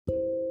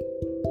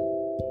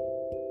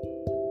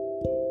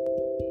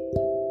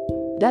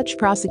Dutch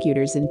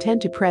prosecutors intend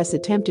to press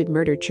attempted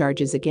murder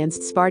charges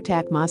against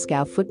Spartak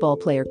Moscow football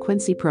player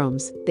Quincy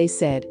Promes, they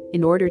said,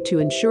 in order to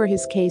ensure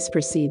his case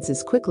proceeds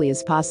as quickly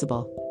as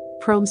possible.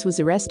 Promes was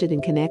arrested in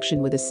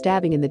connection with a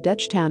stabbing in the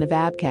Dutch town of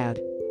Abcoude.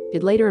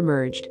 It later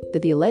emerged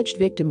that the alleged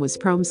victim was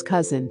Promes'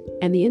 cousin,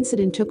 and the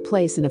incident took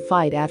place in a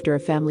fight after a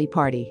family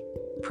party.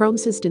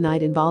 Promes has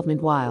denied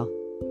involvement while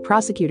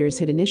prosecutors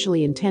had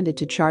initially intended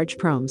to charge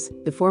Promes,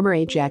 the former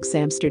Ajax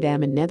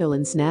Amsterdam and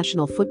Netherlands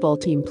national football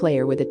team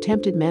player, with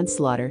attempted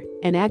manslaughter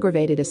and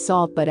aggravated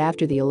assault, but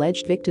after the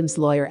alleged victim's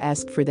lawyer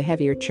asked for the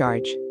heavier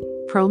charge,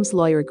 Promes'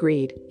 lawyer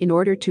agreed, in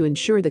order to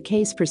ensure the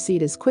case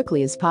proceed as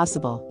quickly as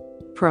possible.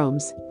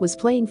 Promes was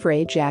playing for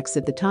Ajax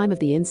at the time of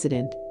the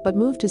incident, but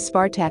moved to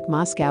Spartak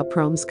Moscow.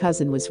 Promes'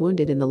 cousin was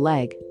wounded in the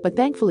leg, but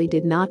thankfully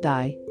did not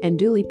die, and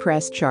duly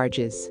pressed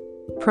charges.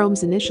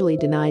 Promes initially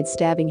denied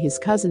stabbing his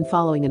cousin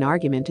following an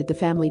argument at the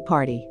family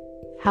party.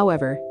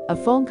 However,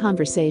 phone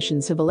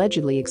conversations have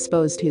allegedly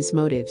exposed his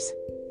motives.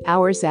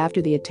 Hours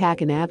after the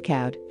attack in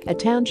Abcoude, a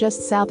town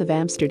just south of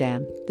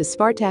Amsterdam, the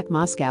Spartak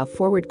Moscow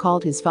forward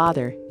called his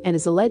father and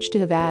is alleged to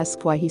have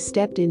asked why he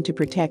stepped in to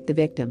protect the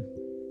victim.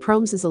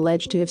 Promes is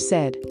alleged to have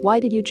said, "Why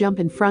did you jump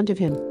in front of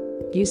him?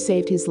 You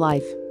saved his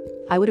life.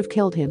 I would have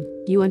killed him,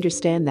 you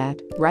understand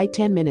that, right?"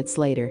 10 minutes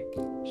later,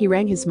 he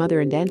rang his mother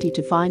and auntie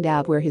to find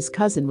out where his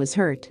cousin was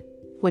hurt.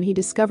 When he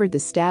discovered the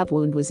stab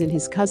wound was in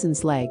his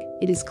cousin's leg,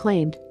 it is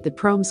claimed that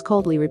Promes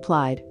coldly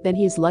replied, "Then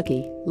he is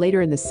lucky."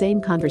 Later in the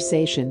same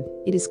conversation,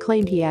 it is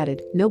claimed he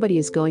added, "Nobody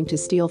is going to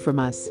steal from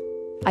us.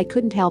 I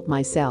couldn't help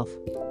myself.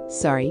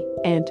 Sorry,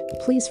 aunt,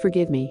 please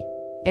forgive me.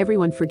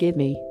 Everyone forgive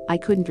me, I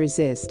couldn't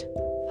resist.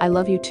 I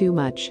love you too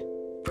much."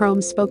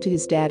 Promes spoke to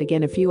his dad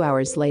again a few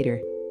hours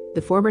later.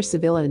 The former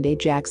Sevilla and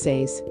Ajax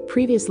ace,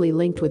 previously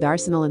linked with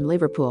Arsenal and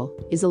Liverpool,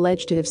 is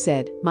alleged to have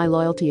said, "My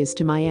loyalty is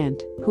to my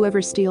aunt.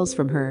 Whoever steals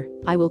from her,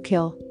 I will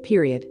kill,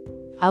 period.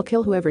 I'll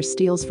kill whoever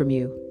steals from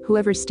you,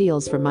 whoever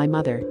steals from my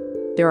mother.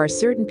 There are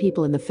certain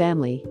people in the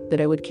family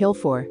that I would kill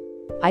for.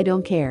 I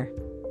don't care.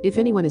 If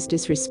anyone is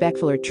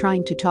disrespectful or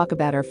trying to talk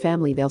about our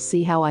family, they'll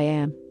see how I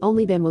am,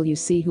 only then will you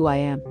see who I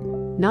am.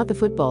 Not the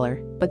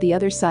footballer, but the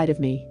other side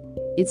of me.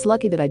 It's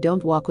lucky that I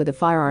don't walk with a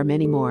firearm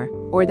anymore,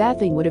 or that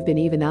thing would have been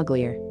even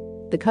uglier."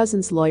 The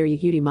cousin's lawyer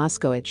Yehudi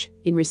Moskowitz,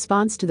 in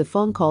response to the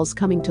phone calls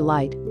coming to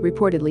light,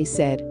 reportedly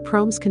said,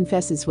 "Promes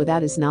confesses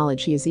without his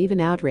knowledge he is even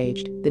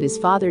outraged that his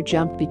father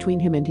jumped between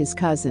him and his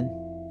cousin."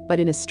 But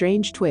in a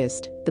strange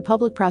twist, the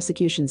public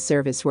prosecution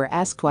service were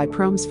asked why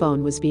Promes'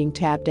 phone was being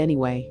tapped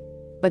anyway.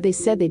 But they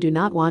said they do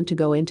not want to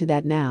go into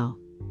that now.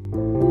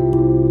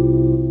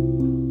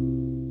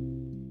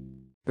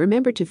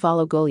 Remember to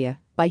follow Golia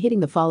by hitting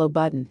the follow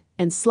button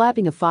and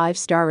slapping a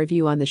 5-star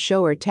review on the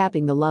show or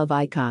tapping the love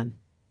icon.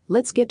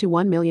 Let's get to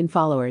 1 million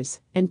followers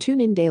and tune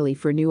in daily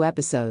for new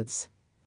episodes.